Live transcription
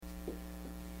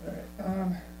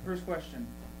first question.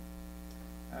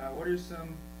 What are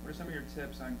some of your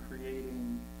tips on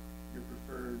creating your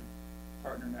preferred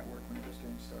partner network when you're just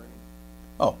getting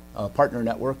started? Partner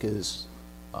network is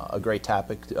a great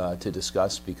topic to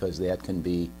discuss, because that can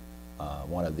be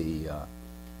one of the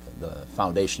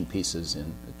foundation pieces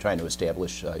in trying to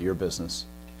establish your business.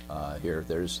 Here,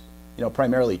 there's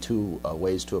primarily two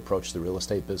ways to approach the real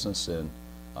estate business, and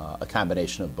a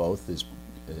combination of both is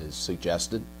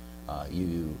suggested.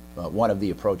 One of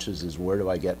the approaches is, where do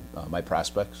I get my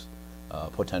prospects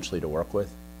potentially to work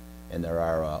with? And there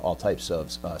are all types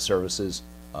of services,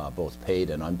 both paid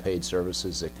and unpaid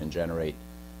services, that can generate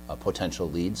potential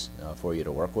leads for you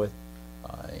to work with.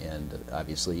 And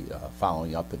obviously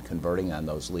following up and converting on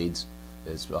those leads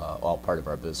is all part of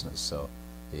our business. So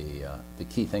the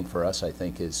key thing for us, I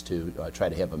think, is to try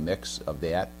to have a mix of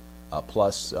that,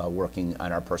 plus working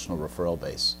on our personal referral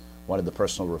base. One of the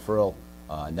personal referral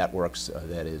networks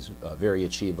that is very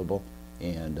achievable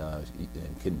and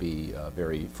can be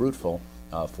very fruitful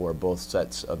for both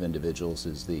sets of individuals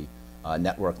is the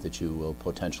network that you will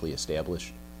potentially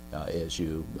establish as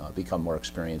you become more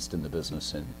experienced in the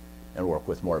business and work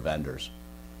with more vendors.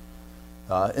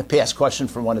 A past question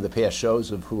from one of the past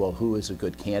shows of who is a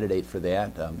good candidate for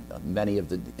that. Many of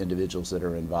the individuals that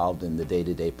are involved in the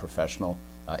day-to-day professional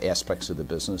aspects of the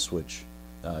business, which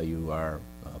you are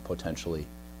potentially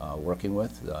working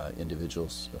with,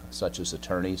 individuals such as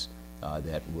attorneys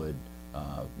that would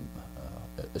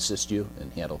assist you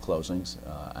and handle closings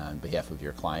on behalf of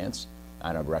your clients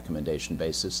on a recommendation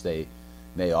basis. They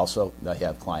may also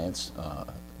have clients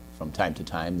from time to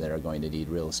time that are going to need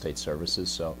real estate services,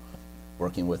 so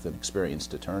working with an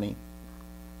experienced attorney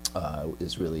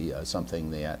is really something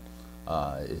that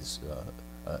is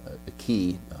a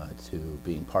key to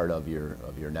being part of your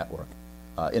network.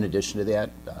 In addition to that,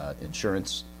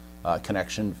 insurance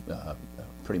connection.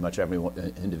 Pretty much every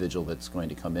individual that's going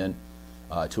to come in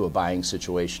to a buying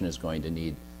situation is going to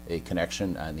need a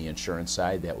connection on the insurance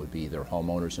side. That would be their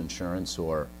homeowner's insurance,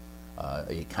 or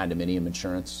a condominium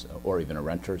insurance, or even a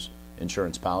renter's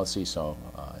insurance policy. So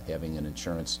having an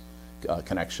insurance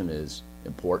connection is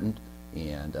important,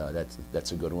 and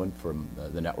that's a good one from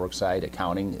the network side.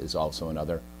 Accounting is also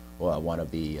another one of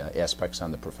the aspects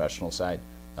on the professional side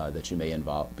that you may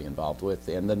be involved with.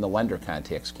 And then the lender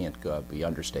contacts can't be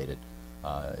understated.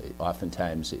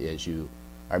 Oftentimes, as you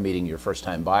are meeting your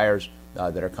first-time buyers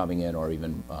that are coming in, or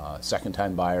even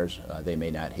second-time buyers, they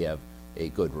may not have a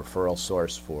good referral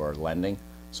source for lending.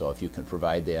 So if you can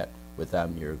provide that with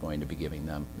them, you're going to be giving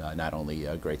them not only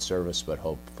a great service, but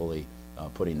hopefully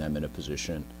putting them in a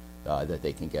position that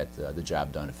they can get the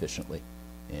job done efficiently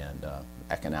and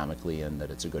economically, and that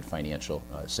it's a good financial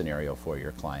scenario for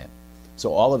your client.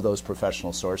 So all of those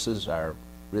professional sources are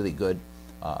really good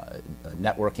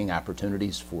networking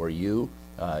opportunities for you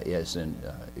as an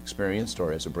experienced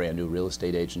or as a brand new real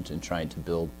estate agent in trying to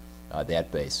build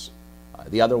that base.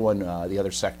 The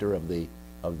other sector of the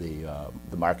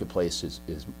marketplace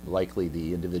is likely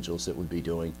the individuals that would be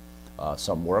doing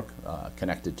some work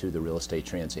connected to the real estate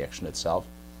transaction itself.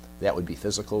 That would be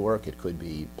physical work. It could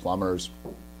be plumbers,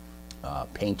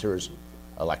 painters,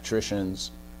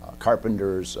 electricians,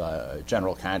 carpenters,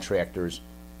 general contractors,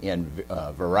 and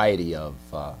a variety of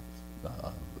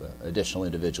additional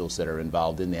individuals that are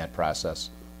involved in that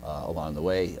process along the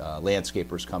way.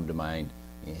 Landscapers come to mind,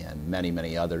 and many,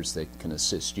 many others that can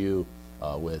assist you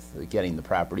with getting the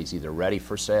properties either ready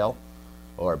for sale,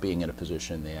 or being in a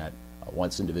position that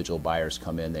once individual buyers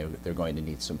come in, they're going to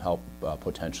need some help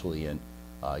potentially in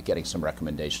getting some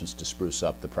recommendations to spruce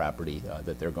up the property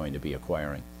that they're going to be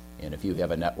acquiring. And if you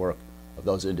have a network of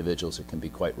those individuals, it can be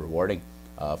quite rewarding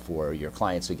for your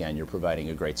clients. Again, you're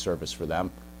providing a great service for them.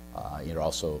 You're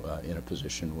also in a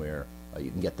position where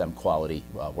you can get them quality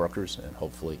workers, and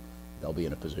hopefully they'll be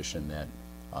in a position that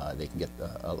they can get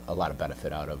a lot of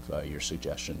benefit out of your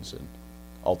suggestions, and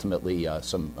ultimately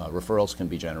some referrals can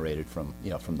be generated from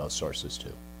those sources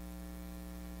too.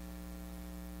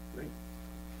 Great.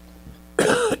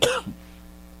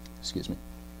 Excuse me.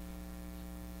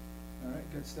 All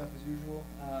right, good stuff as usual.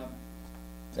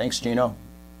 Thanks, Gino.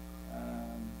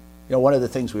 One of the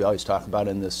things we always talk about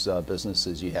in this business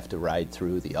is you have to ride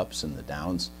through the ups and the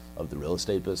downs of the real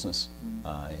estate business.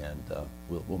 And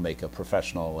we'll make a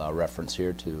professional reference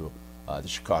here to the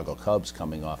Chicago Cubs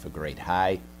coming off a great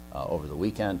high over the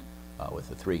weekend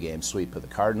with a 3-game sweep of the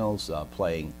Cardinals,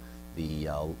 playing the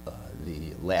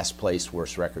last place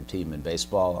worst record team in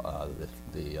baseball,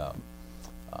 the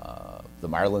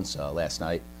Marlins, last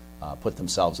night. Put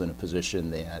themselves in a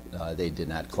position that they did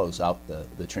not close out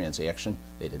the transaction.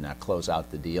 They did not close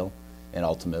out the deal, and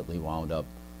ultimately wound up,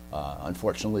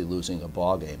 unfortunately, losing a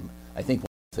ball game. I think one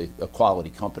of the a quality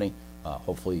company.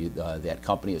 Hopefully that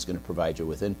company is going to provide you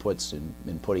with inputs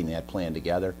in putting that plan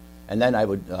together. And then I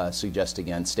would suggest,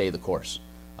 again, stay the course.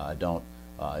 Don't,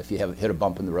 if you have hit a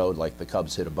bump in the road, like the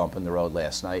Cubs hit a bump in the road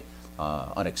last night,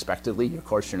 unexpectedly, of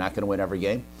course, you're not going to win every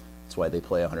game. That's why they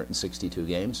play 162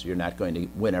 games. You're not going to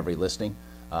win every listing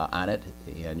on it,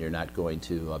 and you're not going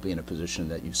to be in a position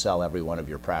that you sell every one of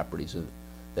your properties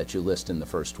that you list in the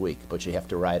first week. But you have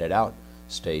to ride it out,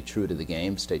 stay true to the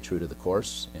game, stay true to the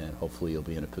course, and hopefully you'll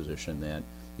be in a position that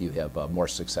you have more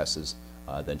successes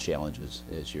than challenges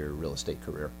as your real estate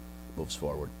career moves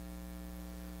forward.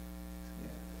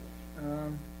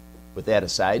 With that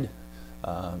aside,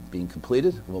 being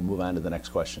completed, we'll move on to the next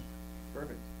question.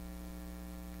 Perfect.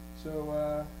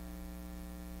 So,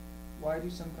 why do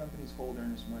some companies hold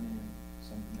earnest money and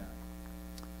some do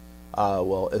not?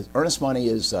 Well, earnest money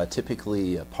is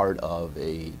typically a part of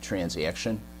a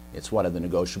transaction. It's one of the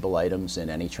negotiable items in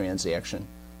any transaction.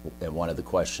 And one of the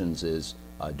questions is,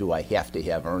 do I have to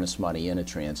have earnest money in a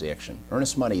transaction?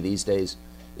 Earnest money these days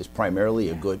is primarily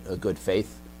a good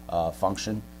faith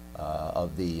function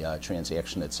of the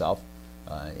transaction itself.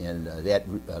 And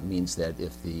that means that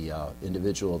if the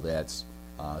individual that's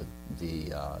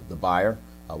the buyer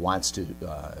wants to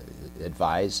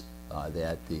advise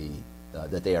that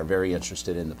they are very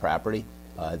interested in the property,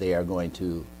 they are going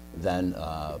to then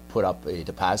put up a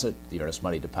deposit, the earnest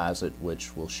money deposit,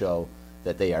 which will show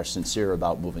that they are sincere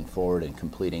about moving forward and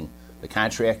completing the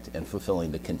contract and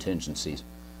fulfilling the contingencies.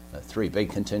 Three big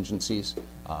contingencies: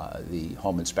 the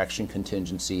home inspection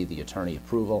contingency, the attorney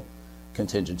approval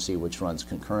contingency, which runs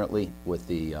concurrently with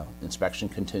the inspection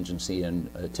contingency, and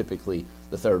typically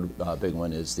the third big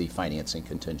one is the financing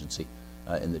contingency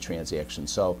in the transaction.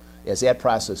 So as that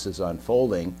process is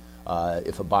unfolding,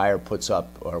 if a buyer puts up,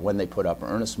 or when they put up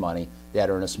earnest money, that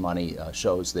earnest money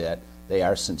shows that they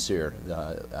are sincere.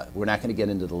 We're not going to get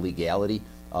into the legality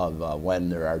of when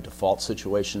there are default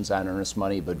situations on earnest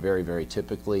money, but very, very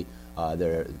typically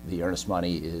the earnest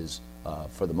money is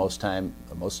for the most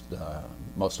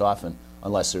often,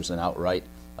 unless there's an outright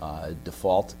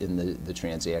default in the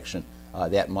transaction,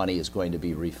 that money is going to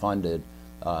be refunded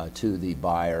to the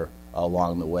buyer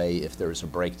along the way if there's a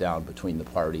breakdown between the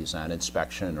parties on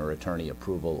inspection or attorney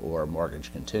approval or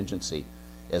mortgage contingency,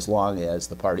 as long as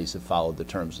the parties have followed the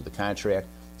terms of the contract,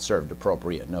 served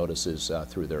appropriate notices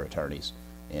through their attorneys,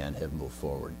 and have moved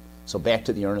forward. So back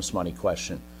to the earnest money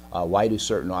question. Why do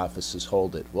certain offices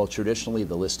hold it? Well, traditionally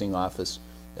the listing office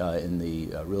in the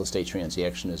real estate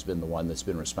transaction has been the one that's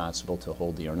been responsible to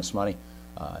hold the earnest money,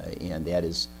 and that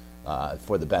is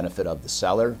for the benefit of the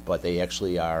seller, but they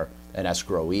actually are an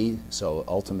escrowee, so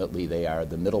ultimately they are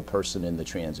the middle person in the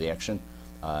transaction,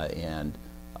 and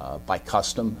by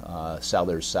custom,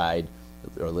 seller's side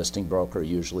or listing broker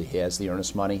usually has the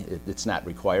earnest money. It's not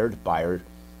required.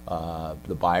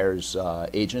 The buyer's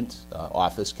agent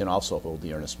office can also hold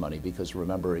the earnest money, because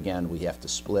remember, again, we have to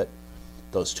split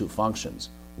those two functions.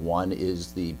 One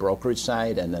is the brokerage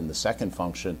side, and then the second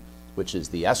function, which is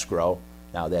the escrow.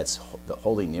 Now that's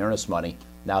holding the earnest money.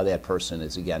 Now that person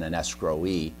is again an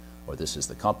escrowee, or this is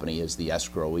the company is the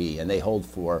escrowee, and they hold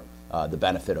for the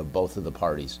benefit of both of the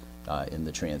parties in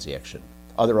the transaction.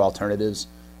 Other alternatives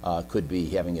could be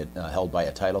having it held by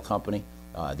a title company.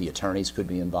 The attorneys could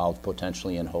be involved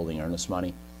potentially in holding earnest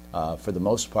money. For the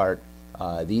most part,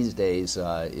 these days,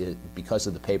 because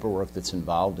of the paperwork that's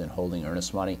involved in holding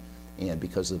earnest money, and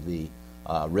because of the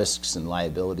risks and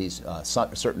liabilities,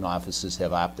 certain offices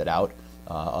have opted out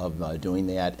of doing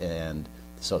that, and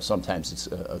so sometimes it's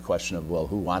a question of, well,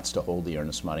 who wants to hold the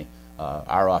earnest money?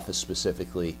 Our office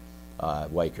specifically,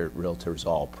 Weichert Realtors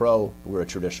All Pro, we're a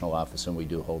traditional office, and we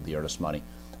do hold the earnest money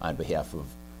on behalf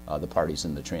of the parties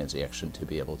in the transaction to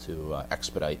be able to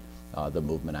expedite the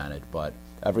movement on it. But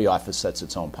every office sets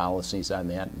its own policies on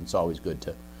that, and it's always good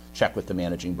to check with the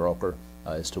managing broker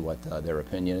as to what their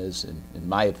opinion is. And in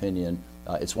my opinion,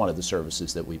 it's one of the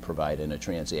services that we provide in a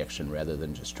transaction rather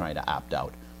than just trying to opt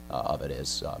out of it,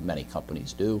 as many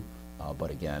companies do. But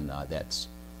again, that's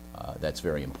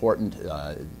very important.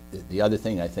 The other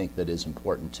thing I think that is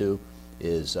important too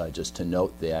is just to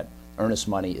note that earnest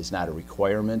money is not a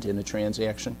requirement in a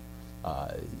transaction.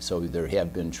 So there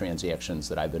have been transactions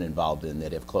that I've been involved in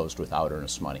that have closed without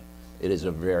earnest money. It is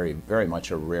a very, very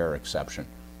much a rare exception.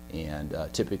 And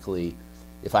typically,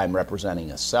 if I'm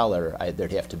representing a seller,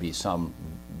 there'd have to be some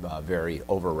very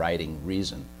overriding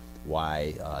reason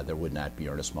why there would not be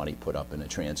earnest money put up in a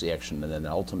transaction, and then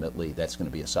ultimately that's going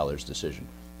to be a seller's decision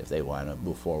if they want to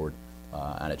move forward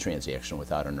on a transaction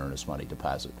without an earnest money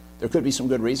deposit. There could be some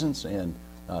good reasons, and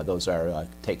those are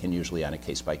taken usually on a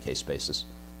case-by-case basis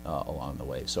along the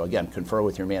way. So again, confer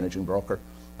with your managing broker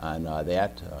on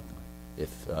that.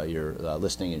 If you're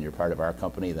listening and you're part of our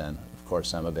company, then of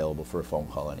course I'm available for a phone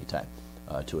call anytime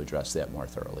to address that more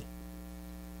thoroughly.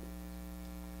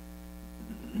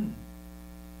 Good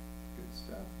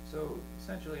stuff. So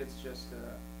essentially it's just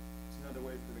it's another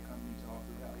way for the company to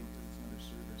offer value because it's another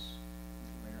service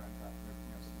layer on top of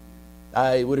everything else that you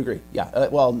do. I would agree, yeah.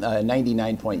 Well,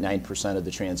 99.9% of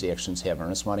the transactions have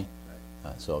earnest money.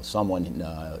 Right. So someone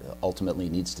ultimately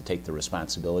needs to take the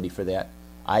responsibility for that.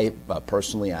 I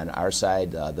personally, on our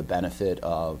side, the benefit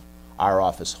of our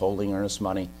office holding earnest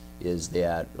money is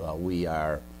that we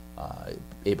are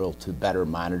able to better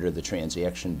monitor the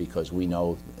transaction because we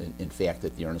know, in fact,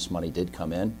 that the earnest money did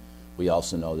come in. We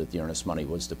also know that the earnest money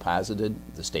was deposited.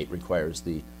 The state requires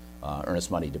the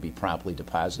earnest money to be promptly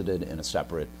deposited in a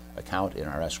separate account, in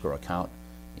our escrow account.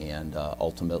 And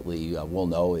ultimately, we'll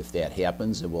know if that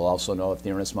happens, and we'll also know if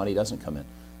the earnest money doesn't come in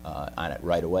on it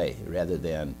right away, rather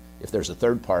than if there's a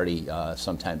third party,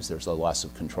 sometimes there's a loss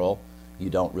of control. You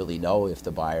don't really know if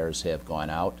the buyers have gone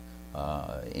out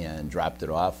and dropped it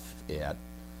off at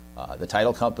the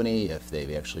title company, if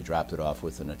they've actually dropped it off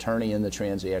with an attorney in the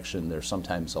transaction. There's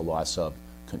sometimes a loss of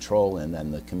control and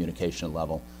then the communication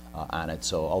level on it.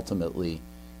 So ultimately,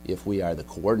 if we are the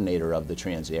coordinator of the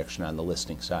transaction on the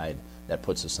listing side, that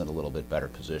puts us in a little bit better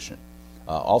position.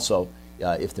 Also,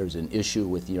 if there's an issue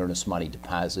with the earnest money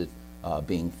deposit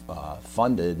being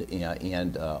funded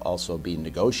and also being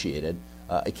negotiated,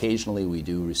 occasionally we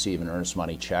do receive an earnest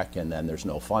money check and then there's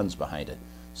no funds behind it.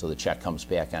 So the check comes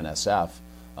back on SF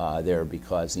there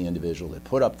because the individual that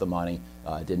put up the money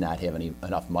did not have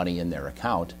enough money in their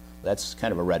account. That's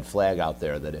kind of a red flag out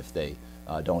there that if they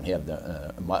don't have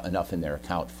enough in their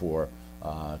account for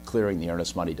clearing the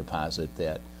earnest money deposit,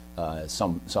 that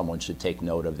someone should take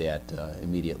note of that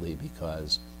immediately,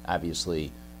 because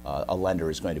obviously a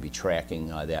lender is going to be tracking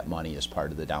that money as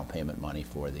part of the down payment money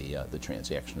for the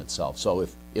transaction itself. So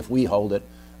if we hold it,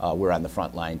 we're on the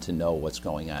front line to know what's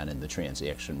going on in the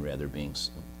transaction rather than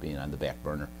being on the back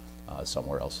burner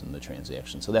somewhere else in the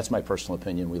transaction. So that's my personal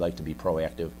opinion. We like to be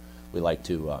proactive. We like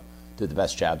to do the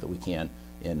best job that we can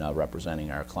in representing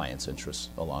our clients' interests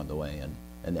along the way,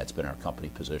 and that's been our company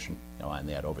position on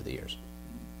that over the years.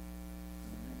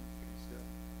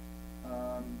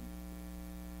 All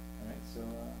right, so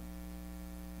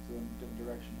let's go in a different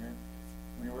direction here.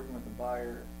 When you're working with a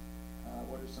buyer,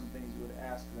 what are some things you would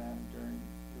ask them during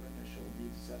your initial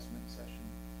needs assessment session?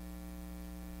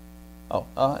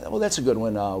 Well, that's a good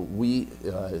one. We,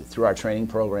 through our training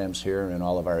programs here, and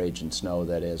all of our agents know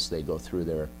that as they go through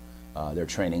their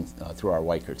training through our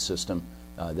Weichert system,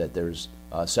 that there's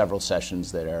several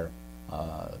sessions that are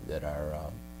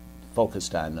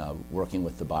focused on working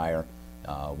with the buyer.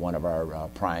 One of our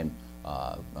prime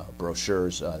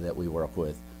brochures that we work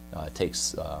with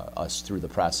takes us through the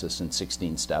process in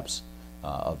 16 steps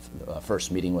of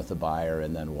first meeting with the buyer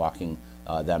and then walking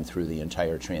them through the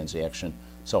entire transaction.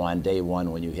 So on day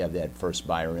one, when you have that first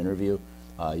buyer interview,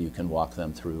 you can walk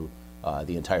them through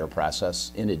the entire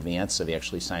process in advance of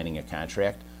actually signing a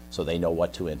contract, so they know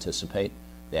what to anticipate.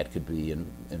 That could be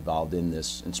involved in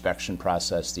this inspection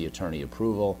process, the attorney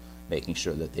approval, making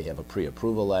sure that they have a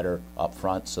pre-approval letter up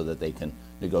front so that they can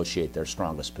negotiate their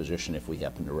strongest position if we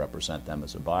happen to represent them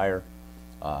as a buyer,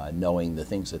 knowing the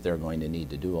things that they're going to need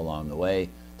to do along the way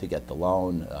to get the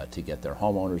loan, to get their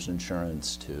homeowner's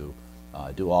insurance, to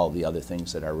do all the other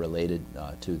things that are related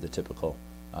to the typical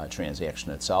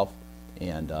transaction itself,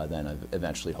 and then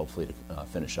eventually, hopefully, to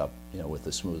finish up, with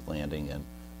a smooth landing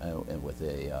and with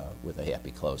a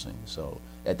happy closing. So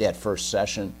at that first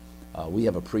session, we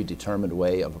have a predetermined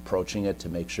way of approaching it to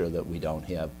make sure that we don't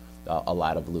have a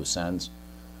lot of loose ends.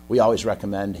 We always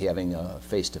recommend having a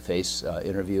face-to-face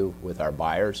interview with our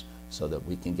buyers so that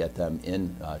we can get them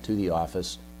in to the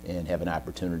office and have an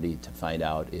opportunity to find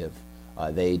out if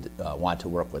they want to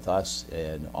work with us,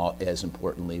 and as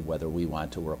importantly, whether we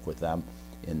want to work with them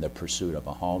in the pursuit of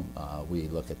a home. We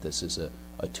look at this as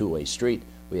a two-way street.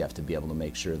 We have to be able to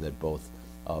make sure that both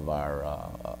of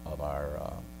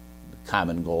our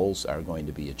common goals are going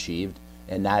to be achieved,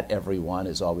 and not every one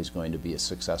is always going to be a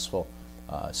successful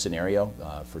scenario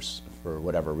for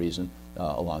whatever reason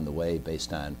along the way,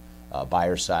 based on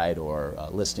buyer side or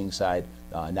listing side.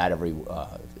 Not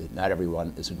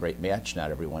everyone is a great match.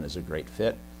 Not everyone is a great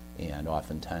fit, and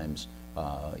oftentimes,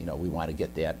 we want to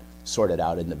get that sorted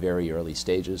out in the very early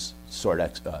stages.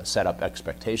 Set up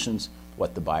expectations,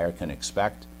 what the buyer can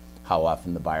expect, how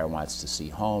often the buyer wants to see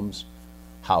homes,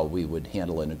 how we would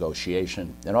handle a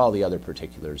negotiation, and all the other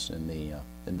particulars in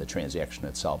the transaction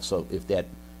itself. So if that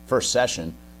first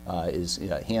session is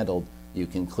handled, you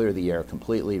can clear the air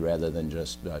completely rather than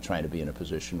just trying to be in a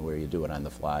position where you do it on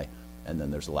the fly and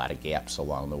then there's a lot of gaps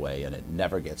along the way, and it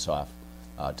never gets off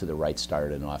to the right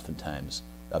start, and oftentimes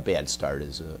a bad start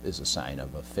is a sign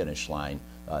of a finish line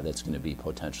that's going to be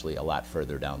potentially a lot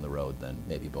further down the road than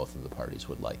maybe both of the parties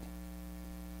would like.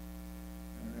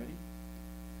 Alrighty.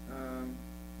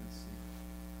 Let's see.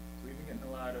 So we've been getting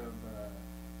a lot of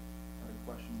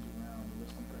questions around the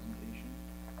listing presentation.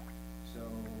 So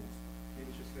maybe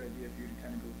it's just a good idea for you to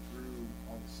kind of go through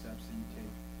all the steps that you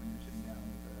take when you're sitting down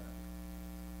with a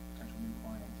potential new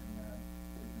client and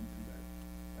take them through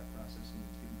that process and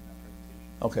give them that presentation.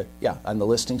 Okay, yeah, on the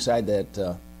listing side,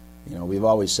 that we've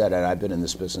always said, and I've been in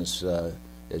this business,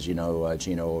 as you know,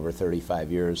 Gino, over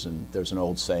 35 years, and there's an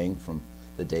old saying from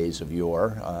the days of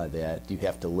yore that you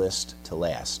have to list to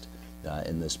last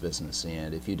in this business,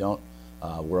 and if you don't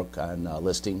work on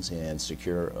listings and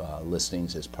secure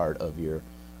listings as part of your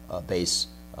base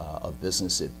of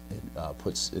business, it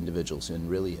puts individuals in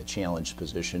really a challenged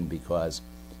position, because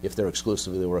if they're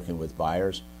exclusively working with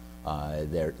buyers,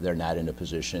 they're not in a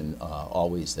position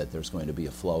always that there's going to be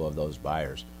a flow of those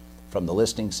buyers. From the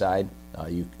listing side,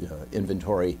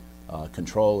 inventory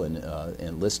control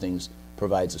and listings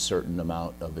provides a certain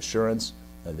amount of assurance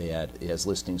that as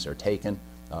listings are taken,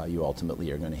 you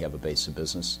ultimately are going to have a base of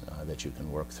business that you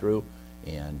can work through,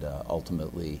 and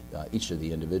ultimately each of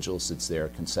the individuals that's there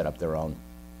can set up their own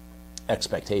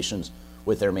expectations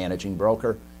with their managing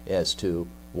broker as to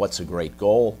what's a great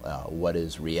goal, what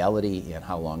is reality, and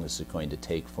how long is it going to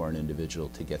take for an individual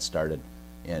to get started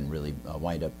and really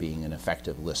wind up being an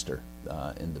effective lister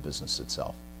in the business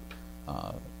itself.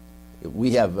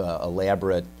 We have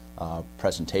elaborate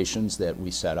presentations that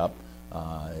we set up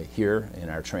here in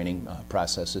our training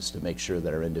processes to make sure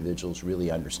that our individuals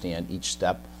really understand each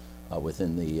step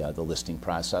within the listing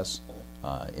process.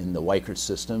 In the Weichert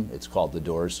system, it's called the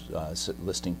DOORS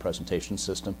listing presentation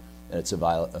system, and it's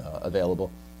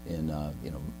available in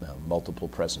multiple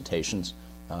presentations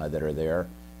that are there.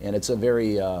 And it's a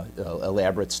very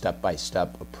elaborate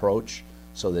step-by-step approach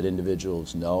so that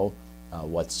individuals know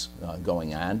what's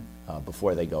going on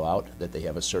before they go out, that they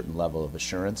have a certain level of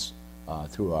assurance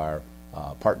through our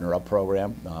Partner Up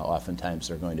program. Oftentimes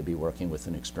they're going to be working with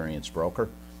an experienced broker,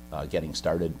 getting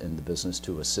started in the business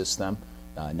to assist them,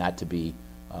 not to be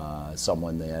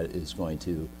someone that is going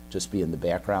to just be in the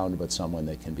background, but someone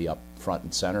that can be up front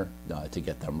and center to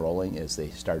get them rolling as they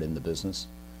start in the business.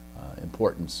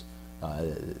 Importance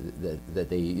that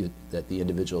the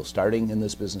individual starting in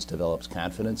this business develops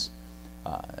confidence.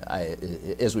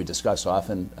 As we discuss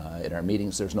often in our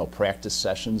meetings, there's no practice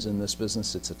sessions in this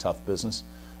business. It's a tough business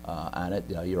on it.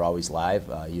 You're always live.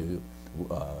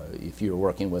 If you're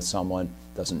working with someone,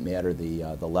 doesn't matter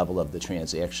the level of the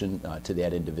transaction to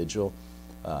that individual.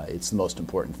 It's the most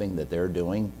important thing that they're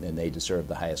doing, and they deserve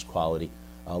the highest quality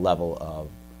level of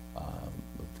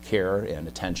care and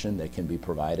attention that can be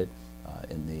provided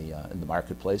in the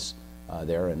marketplace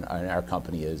there, and our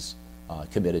company is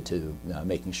committed to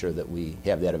making sure that we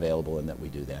have that available and that we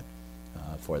do that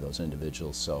for those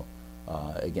individuals. So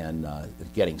again,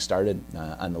 getting started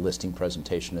on the listing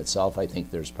presentation itself, I think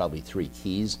there's probably 3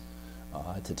 keys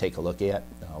to take a look at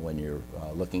when you're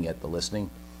looking at the listing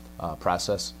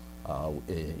process.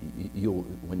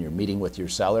 When you're meeting with your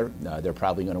seller, they're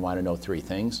probably going to want to know 3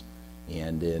 things,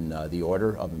 and in the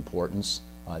order of importance,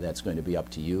 that's going to be up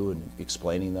to you in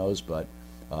explaining those, but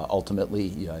ultimately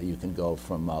you can go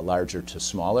from larger to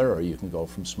smaller, or you can go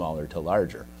from smaller to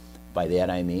larger. By that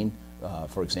I mean,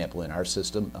 for example, in our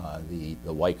system, the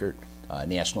Weichert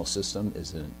national system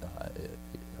is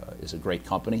a great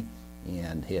company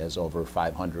and has over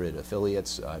 500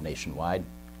 affiliates nationwide.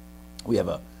 We have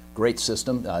a great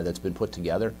system that's been put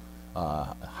together,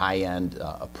 high-end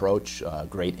approach,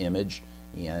 great image,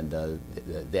 and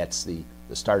that's the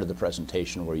start of the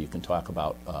presentation where you can talk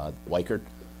about Weichert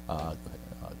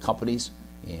companies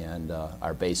and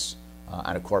our base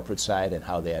on a corporate side and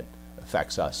how that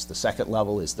affects us. The second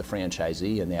level is the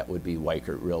franchisee, and that would be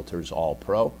Weichert Realtors All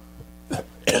Pro.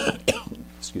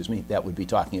 Excuse me. That would be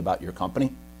talking about your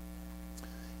company,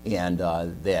 and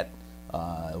that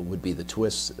would be the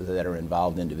twists that are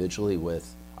involved individually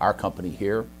with our company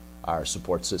here, our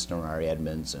support system, our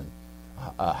admins, and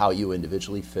how you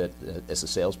individually fit as a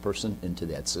salesperson into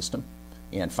that system.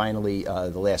 And finally,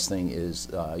 the last thing is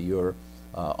your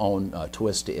own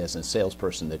twist as a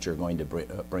salesperson that you're going to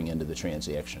bring into the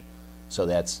transaction. So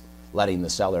that's letting the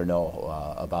seller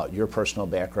know about your personal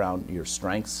background, your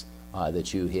strengths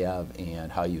that you have,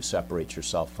 and how you separate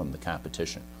yourself from the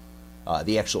competition.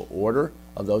 The actual order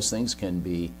of those things can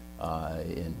be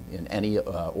in any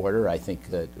order. I think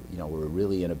that we're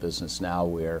really in a business now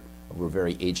where we're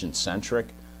very agent-centric,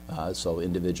 so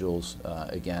individuals,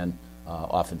 again,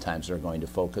 oftentimes are going to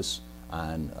focus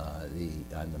on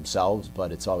on themselves,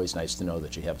 but it's always nice to know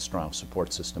that you have a strong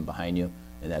support system behind you,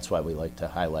 and that's why we like to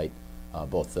highlight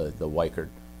both the Weichert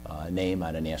name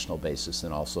on a national basis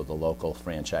and also the local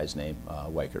franchise name,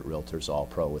 Weichert Realtors All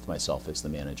Pro, with myself as the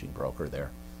managing broker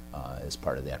there as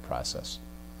part of that process.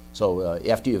 So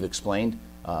after you've explained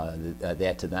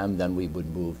that to them, then we would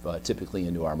move typically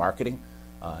into our marketing,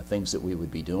 things that we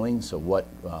would be doing. So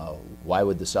why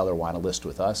would the seller want to list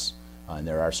with us? And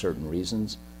there are certain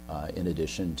reasons. In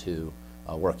addition to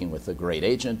working with a great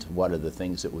agent, what are the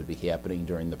things that would be happening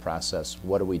during the process?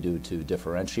 What do we do to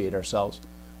differentiate ourselves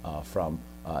from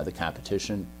the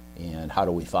competition? And how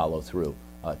do we follow through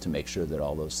to make sure that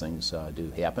all those things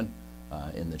do happen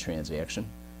in the transaction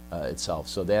itself?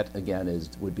 So that, again,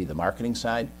 would be the marketing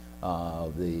side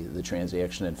of the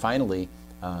transaction. And finally,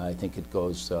 I think it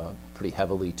goes pretty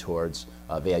heavily towards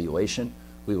valuation.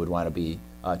 We would want to be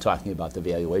talking about the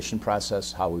valuation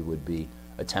process, how we would be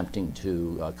attempting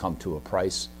to come to a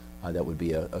price that would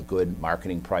be a good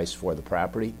marketing price for the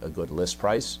property, a good list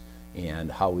price,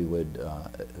 and how we would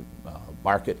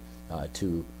market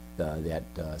to that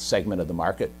segment of the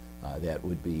market that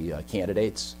would be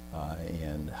candidates,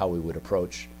 and how we would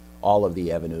approach all of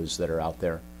the avenues that are out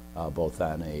there, both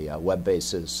on a web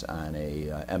basis, on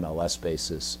a MLS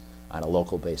basis, on a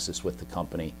local basis with the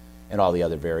company, and all the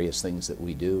other various things that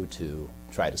we do to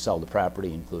try to sell the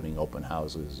property, including open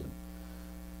houses, and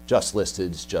just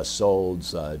listeds, just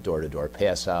solds, door-to-door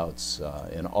pass-outs,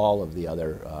 and all of the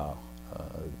other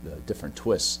the different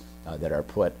twists that are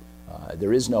put.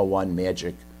 There is no one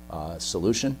magic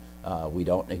solution. We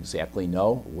don't exactly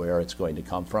know where it's going to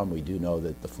come from. We do know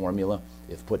that the formula,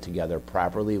 if put together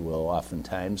properly, will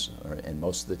oftentimes, and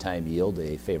most of the time, yield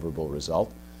a favorable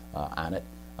result on it.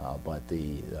 But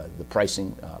the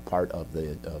pricing part of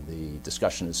the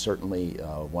discussion is certainly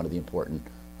one of the important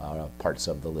parts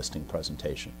of the listing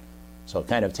presentation. So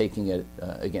kind of taking it,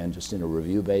 again, just in a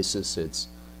review basis, it's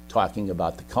talking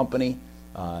about the company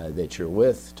that you're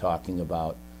with, talking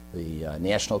about the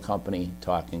national company,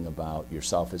 talking about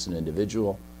yourself as an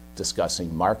individual,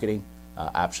 discussing marketing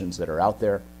options that are out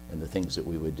there and the things that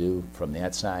we would do from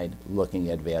that side, looking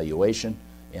at valuation,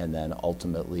 and then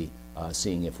ultimately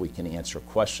seeing if we can answer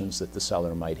questions that the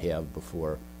seller might have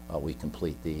before we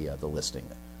complete the listing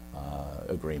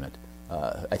agreement.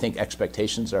 I think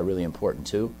expectations are really important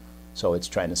too. So it's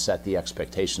trying to set the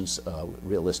expectations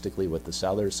realistically with the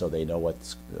sellers so they know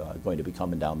what's going to be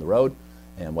coming down the road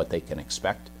and what they can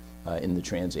expect in the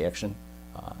transaction.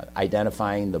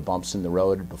 Identifying the bumps in the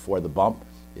road before the bump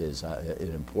is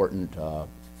an important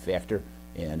factor,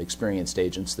 and experienced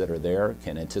agents that are there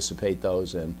can anticipate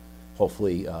those and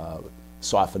hopefully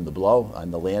soften the blow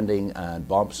on the landing on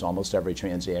bumps. Almost every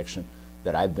transaction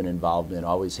that I've been involved in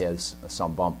always has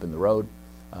some bump in the road,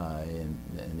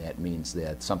 and that means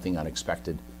that something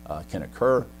unexpected can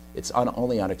occur. It's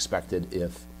only unexpected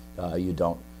if you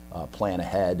don't plan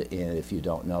ahead and if you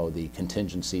don't know the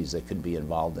contingencies that could be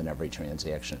involved in every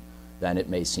transaction. Then it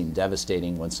may seem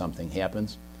devastating when something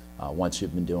happens. Once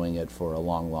you've been doing it for a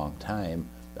long, long time,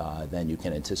 then you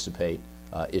can anticipate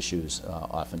issues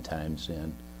oftentimes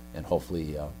and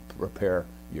hopefully prepare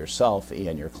yourself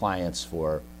and your clients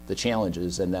for the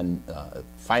challenges, and then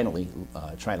finally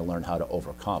trying to learn how to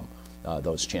overcome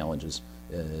those challenges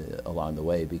along the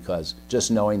way, because just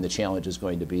knowing the challenge is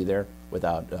going to be there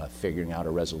without figuring out a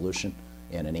resolution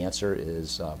and an answer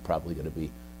is probably going to be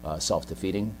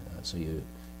self-defeating. So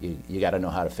you got to know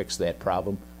how to fix that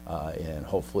problem, and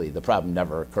hopefully the problem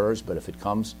never occurs, but if it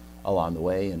comes along the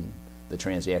way in the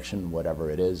transaction, whatever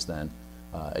it is, then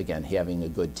again, having a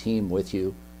good team with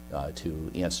you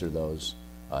to answer those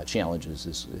challenges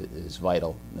is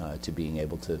vital to being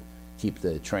able to keep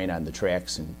the train on the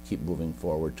tracks and keep moving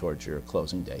forward towards your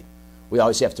closing date. We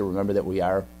always have to remember that we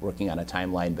are working on a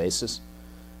timeline basis.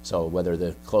 So whether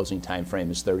the closing time frame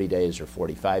is 30 days or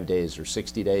 45 days or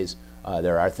 60 days,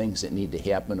 there are things that need to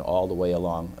happen all the way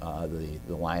along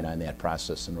the line on that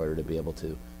process in order to be able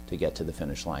to get to the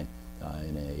finish line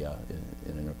in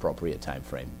an appropriate time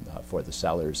frame for the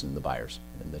sellers and the buyers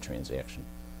in the transaction.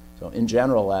 So in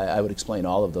general, I would explain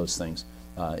all of those things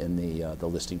in the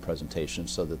listing presentation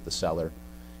so that the seller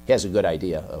has a good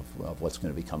idea of what's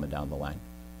going to be coming down the line.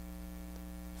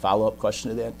 Follow-up question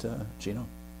to that, Gino?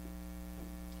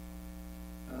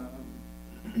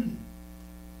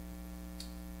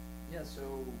 Yeah, so a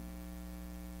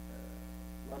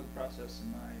lot of the process,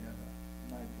 in my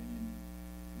opinion,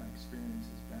 my experience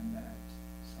has been that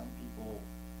some people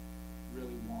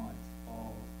really want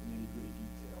all the nitty-gritty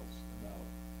details about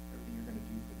everything you're going to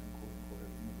do for them, quote unquote,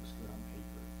 everything that looks good on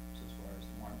paper. So as far as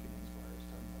the marketing, as far as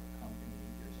talking about the company,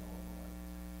 here's all of our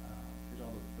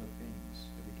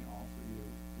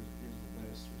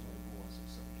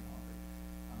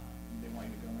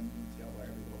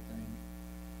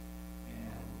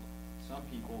some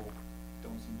people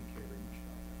don't seem to care very much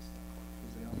about that stuff,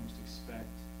 because they almost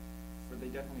expect, or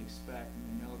they definitely expect, and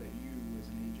they know that you, as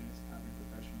an agent, as a copy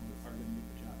professional, are going to get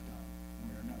the job done, one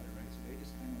way or another, right? So they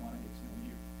just kind of want to get to know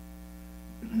you.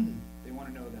 They want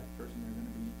to know that the person they're going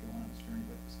to be going on this journey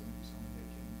with is going to be someone they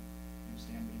can,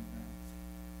 stand being around.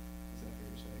 Is that fair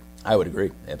to say? I would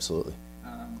agree, absolutely.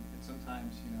 And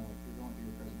sometimes, you're going through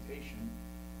your presentation,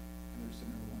 and they're sitting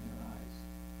there rolling their eyes,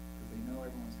 because they know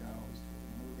everyone's got all these tools,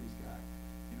 and everybody's got,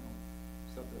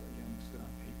 stuff that, again, looks good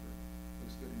on paper,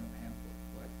 looks good in a pamphlet,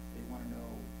 but they want to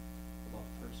know about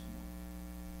the person,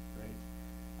 right?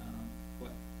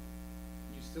 But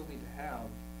you still need to have,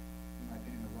 in my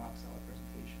opinion, a rock-solid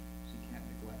presentation, so you can't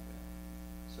neglect that.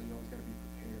 So you always got to be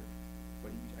prepared,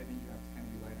 but I think you have to kind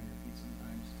of be light on your feet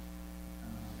sometimes,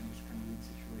 and just kind of read the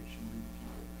situation, read the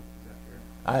people. Is that fair?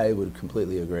 I would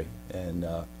completely agree, and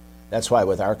that's why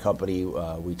with our company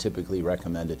we typically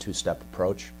recommend a two-step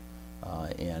approach.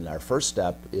 And our first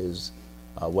step is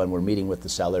when we're meeting with the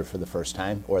seller for the first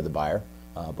time, or the buyer,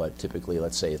 but typically,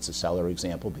 let's say it's a seller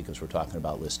example because we're talking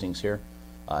about listings here.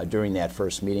 During that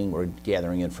first meeting, we're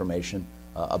gathering information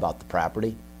about the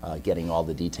property, getting all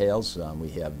the details. We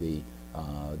have the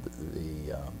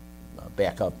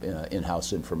backup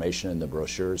in-house information and the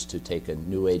brochures to take a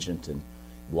new agent and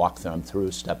walk them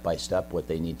through step by step what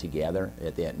they need to gather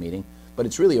at that meeting. But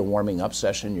it's really a warming up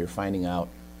session. You're finding out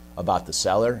about the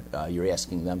seller. You're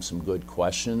asking them some good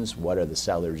questions. What are the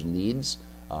seller's needs?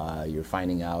 You're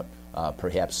finding out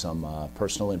perhaps some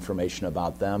personal information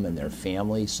about them and their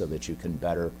family so that you can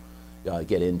better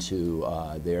get into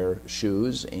their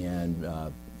shoes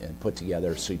and put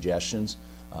together suggestions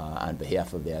on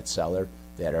behalf of that seller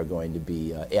that are going to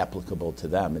be applicable to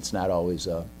them. It's not always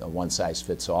a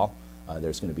one-size-fits-all.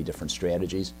 There's going to be different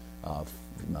strategies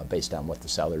based on what the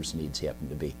seller's needs happen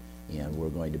to be. And we're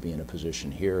going to be in a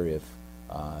position here,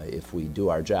 if we do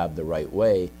our job the right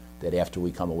way, that after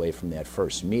we come away from that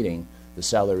first meeting, the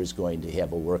seller is going to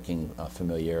have a working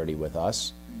familiarity with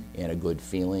us and a good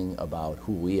feeling about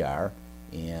who we are,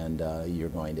 and you're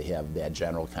going to have that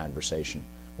general conversation.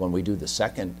 When we do the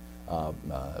second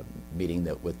meeting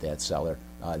with that seller,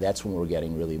 that's when we're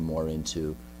getting really more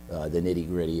into the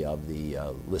nitty-gritty of the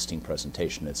listing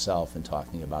presentation itself and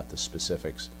talking about the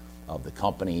specifics of the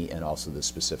company and also the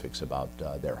specifics about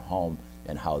their home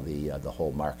and how the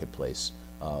whole marketplace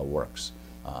works.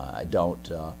 I don't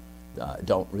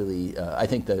really. I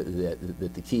think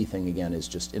that the key thing again is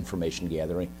just information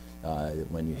gathering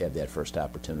when you have that first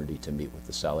opportunity to meet with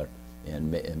the seller,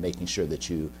 and making sure that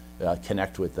you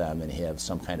connect with them and have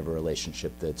some kind of a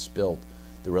relationship that's built.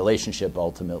 The relationship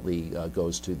ultimately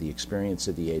goes to the experience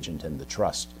of the agent and the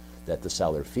trust that the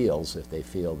seller feels. If they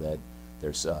feel that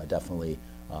there's definitely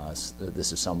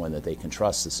this is someone that they can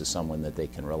trust, this is someone that they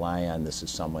can rely on, this is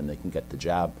someone that can get the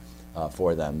job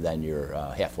for them, then you're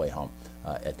halfway home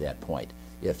at that point.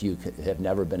 If you have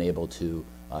never been able to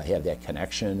have that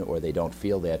connection, or they don't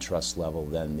feel that trust level,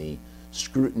 then the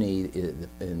scrutiny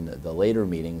in the later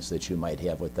meetings that you might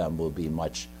have with them will be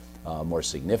much more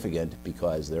significant,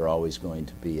 because they're always going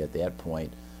to be at that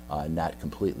point not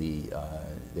completely,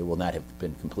 they will not have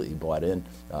been completely bought in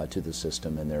to the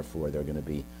system, and therefore they're going to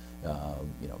be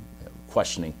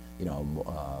questioning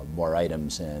more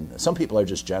items. And some people are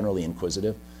just generally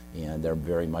inquisitive, and they're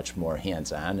very much more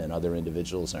hands-on, and other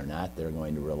individuals are not. They're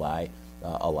going to rely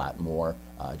a lot more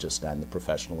just on the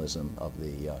professionalism of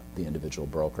the individual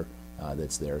broker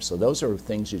that's there. So those are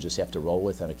things you just have to roll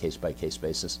with on a case-by-case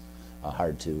basis.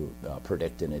 Hard to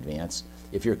predict in advance.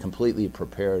 If you're completely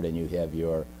prepared and you have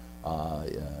your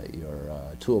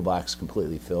toolbox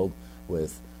completely filled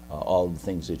with all the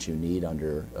things that you need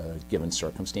under given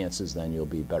circumstances, then you'll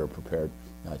be better prepared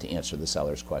to answer the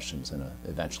seller's questions and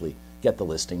eventually get the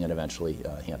listing and eventually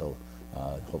handle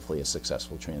hopefully a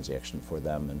successful transaction for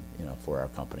them and for our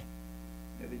company.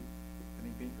 I think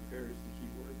being prepared is the key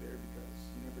word there, because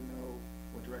you never know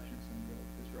what direction it's going to go,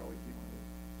 because you're always dealing with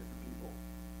different people.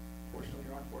 Fortunately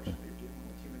or unfortunately, you're dealing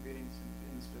with human beings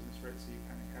in this business, right? So you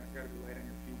kind of got to be light on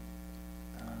your feet.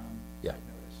 Yeah. I've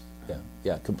noticed.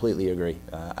 Yeah, completely agree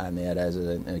on that.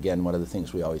 And again, one of the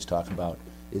things we always talk about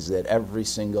is that every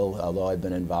single, although I've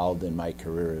been involved in my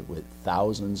career with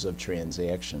thousands of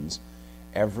transactions,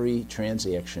 every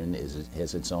transaction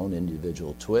has its own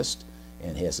individual twist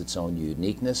and has its own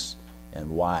uniqueness. And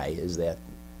why is that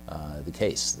the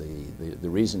case? The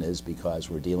reason is because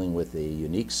we're dealing with a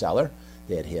unique seller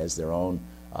that has their own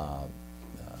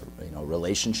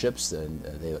relationships and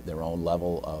their own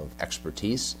level of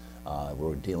expertise.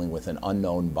 We're dealing with an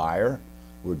unknown buyer.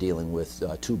 We're dealing with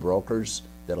two brokers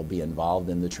that'll be involved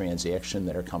in the transaction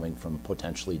that are coming from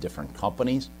potentially different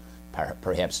companies.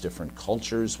 perhaps different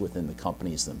cultures within the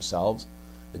companies themselves,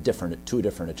 two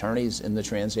different attorneys in the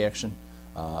transaction,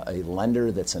 a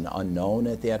lender that's an unknown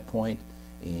at that point,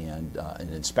 and an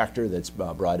inspector that's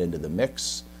brought into the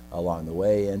mix along the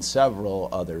way, and several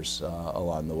others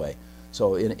along the way.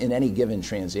 So in any given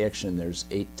transaction, there's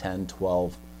 8, 10,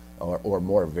 12, or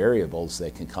more variables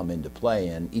that can come into play,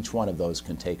 and each one of those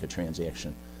can take a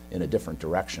transaction in a different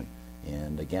direction.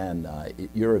 And again,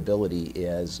 your ability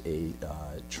as a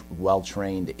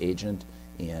well-trained agent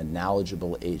and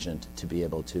knowledgeable agent to be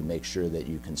able to make sure that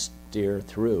you can steer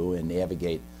through and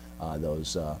navigate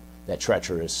that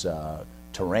treacherous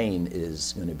terrain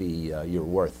is going to be your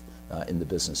worth in the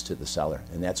business to the seller.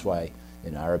 And that's why,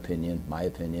 in our opinion, my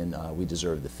opinion, we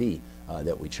deserve the fee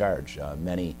that we charge.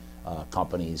 Many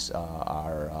companies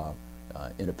are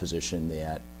in a position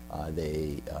that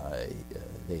they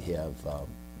have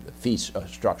a fee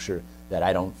structure that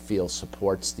I don't feel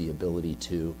supports the ability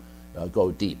to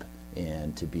go deep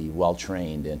and to be well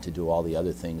trained and to do all the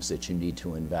other things that you need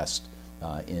to invest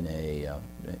in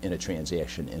a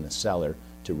transaction in a seller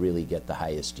to really get the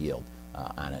highest yield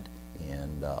on it.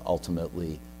 And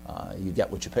ultimately, you get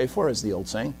what you pay for, is the old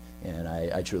saying. And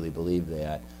I truly believe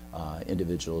that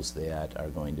individuals that are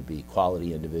going to be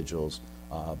quality individuals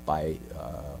by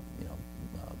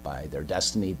their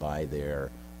destiny, by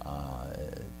their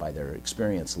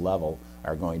experience level,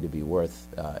 are going to be worth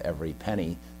every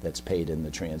penny that's paid in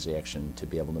the transaction to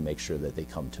be able to make sure that they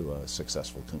come to a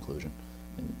successful conclusion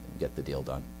and get the deal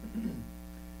done. You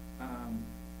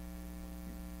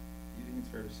think it's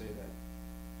fair to say that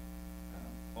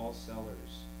all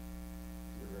sellers,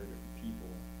 they're very different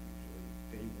people, usually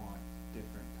they want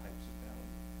different types of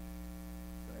value,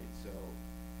 right? So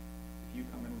if you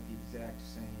come in with the exact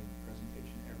same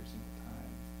presentation every single time,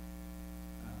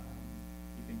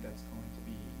 you think that's going to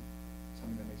be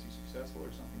something that makes you successful,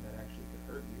 or something that actually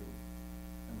could hurt you?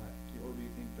 Or do you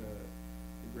think the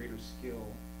greater skill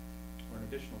or an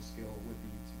additional skill would be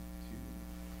to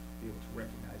be able to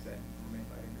recognize that and remain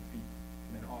light on your feet,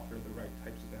 and then offer the right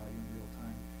types of value in real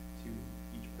time to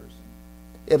each person?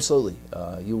 Absolutely.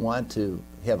 You want to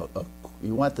have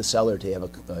you want the seller to have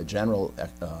a general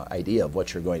idea of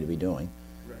what you're going to be doing,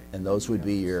 right. And those would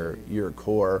be your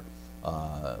core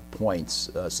points,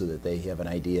 so that they have an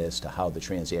idea as to how the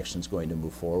transaction is going to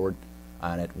move forward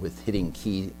on it, with hitting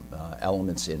key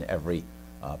elements in every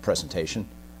presentation.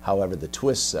 However, the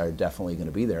twists are definitely going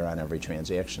to be there on every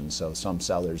transaction. So some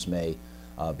sellers may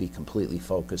be completely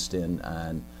focused in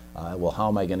on, well, how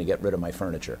am I going to get rid of my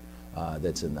furniture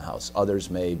that's in the house?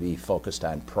 Others may be focused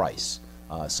on price.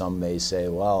 Some may say,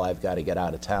 well, I've got to get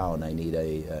out of town. I need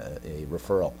a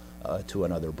referral to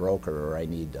another broker, or I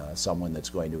need someone that's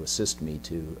going to assist me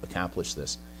to accomplish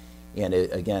this. And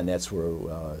again, that's where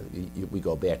we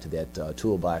go back to that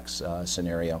toolbox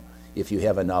scenario. If you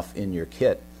have enough in your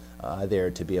kit there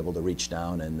to be able to reach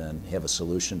down and then have a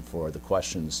solution for the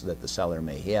questions that the seller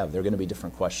may have, they're going to be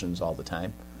different questions all the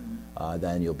time,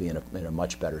 then you'll be in a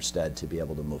much better stead to be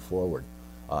able to move forward.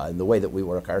 And the way that we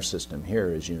work our system here,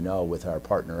 as you know, with our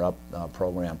Partner Up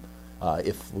program,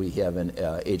 if we have an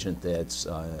agent that's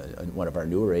one of our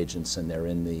newer agents and they're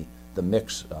in the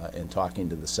mix and talking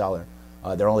to the seller,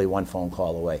 they're only one phone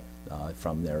call away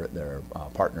from their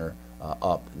partner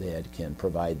up that can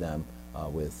provide them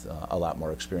with a lot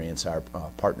more experience. Our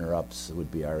partner ups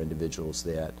would be our individuals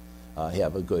that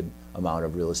have a good amount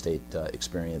of real estate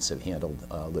experience, have handled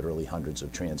literally hundreds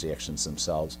of transactions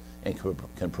themselves, and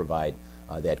can provide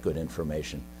that good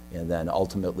information. And then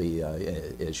ultimately,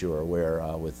 as you're aware,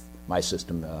 with my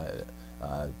system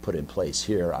put in place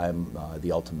here, I'm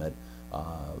the ultimate,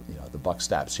 the buck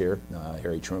stops here.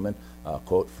 Harry Truman,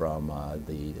 quote from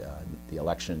the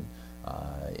election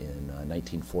in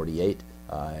 1948.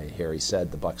 Harry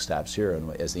said, "The buck stops here,"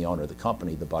 and as the owner of the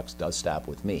company, the buck does stop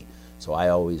with me. So I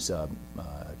always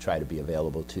try to be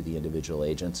available to the individual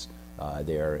agents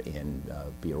there and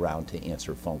be around to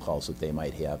answer phone calls that they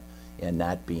might have, and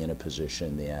not be in a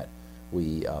position that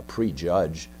we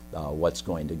prejudge what's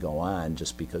going to go on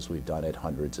just because we've done it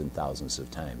hundreds and thousands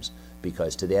of times.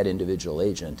 Because to that individual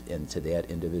agent and to that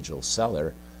individual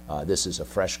seller, this is a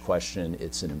fresh question.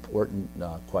 It's an important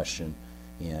question.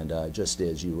 And just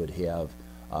as you would have,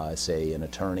 say, an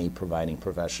attorney providing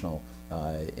professional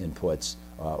inputs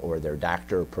or their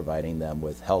doctor providing them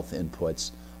with health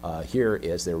inputs, here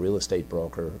as their real estate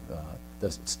broker,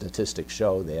 the statistics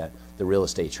show that the real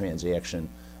estate transaction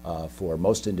for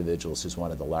most individuals is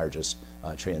one of the largest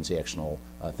transactional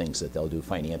things that they'll do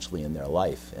financially in their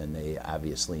life, and they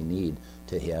obviously need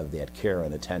to have that care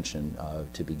and attention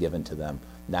to be given to them,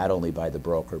 not only by the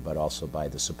broker but also by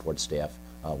the support staff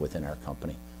within our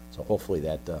company. So hopefully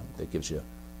that gives you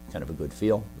kind of a good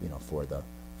feel, for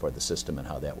the system and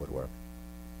how that would work.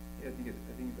 Yeah, I think you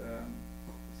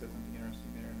said something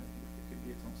interesting there, and I think it could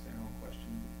be its own standalone question,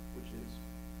 which is,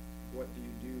 what do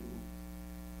you do,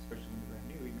 especially when you're brand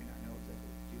new, you may not know exactly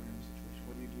what to do in every situation.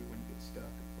 What do you do when you get stuck,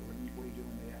 or what do you do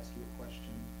when they ask you a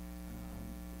question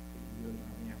that you really don't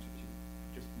have the answer to,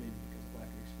 just maybe because of lack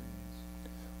of experience?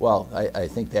 Well, I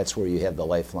think that's where you have the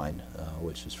lifeline,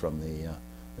 which is from the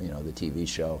TV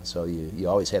show. So you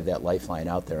always have that lifeline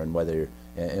out there, and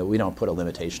we don't put a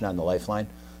limitation on the lifeline.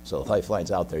 So the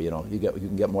lifeline's out there. You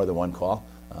can get more than one call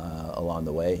along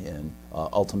the way, and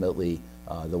ultimately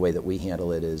the way that we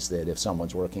handle it is that if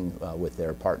someone's working with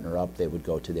their partner up, they would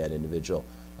go to that individual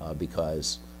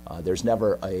because there's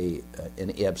never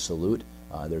an absolute.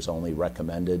 There's only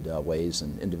recommended ways,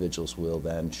 and individuals will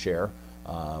then share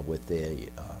with the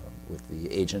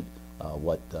agent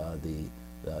what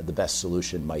the best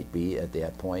solution might be at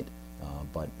that point.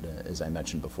 But as I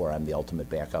mentioned before, I'm the ultimate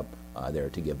backup there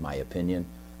to give my opinion.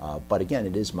 But again,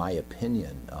 it is my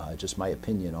opinion. Just my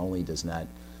opinion only does not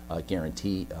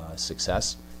guarantee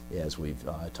success, as we've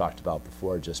talked about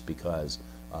before. Just because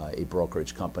a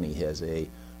brokerage company has a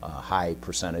high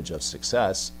percentage of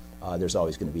success, there's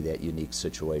always going to be that unique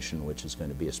situation, which is going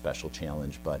to be a special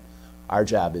challenge. But our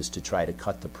job is to try to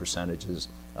cut the percentages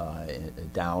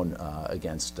down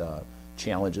against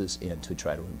challenges, and to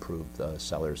try to improve the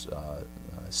seller's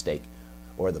stake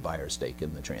or the buyer's stake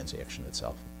in the transaction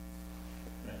itself.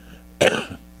 Okay, I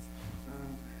think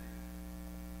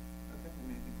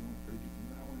we went pretty deep in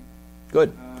that one.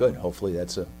 Good, good. Hopefully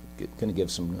that's going to give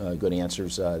some good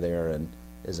answers there. And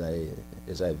as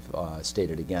I've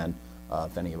stated again,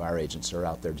 if any of our agents are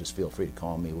out there, just feel free to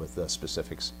call me with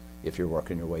specifics. If you're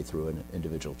working your way through an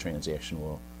individual transaction,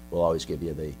 we'll always give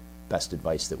you the best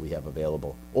advice that we have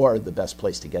available, or the best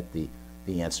place to get the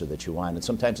answer that you want. And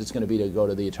sometimes it's going to be to go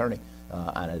to the attorney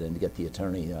on it and to get the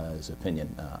attorney's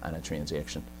opinion on a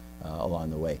transaction along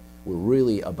the way. We're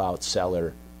really about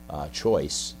seller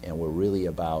choice, and we're really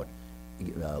about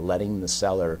letting the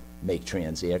seller make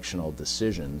transactional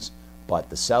decisions, but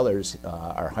the sellers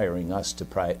are hiring us to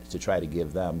try to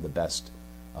give them the best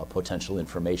potential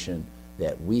information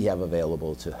that we have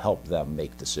available to help them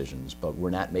make decisions. But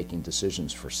we're not making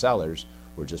decisions for sellers.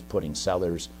 We're just putting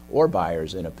sellers or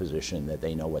buyers in a position that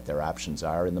they know what their options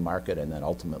are in the market, and then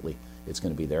ultimately it's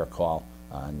going to be their call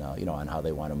on on how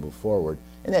they want to move forward.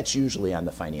 And that's usually on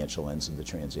the financial ends of the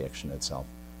transaction itself.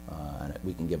 And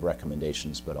we can give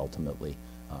recommendations, but ultimately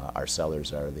our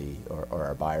sellers are or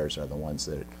our buyers are the ones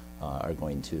that are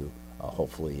going to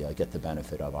hopefully get the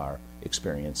benefit of our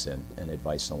experience and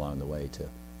advice along the way to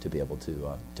be able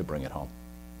to bring it home.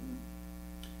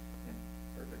 Yeah,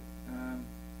 perfect.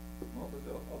 Well,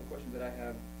 those are all the questions that I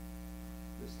have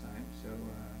this time, so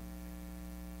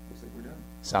looks like we're done.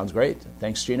 Sounds great.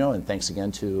 Thanks, Gino, and thanks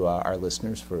again to our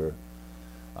listeners for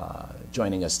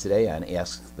joining us today on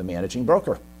Ask the Managing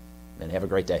Broker, and have a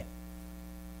great day.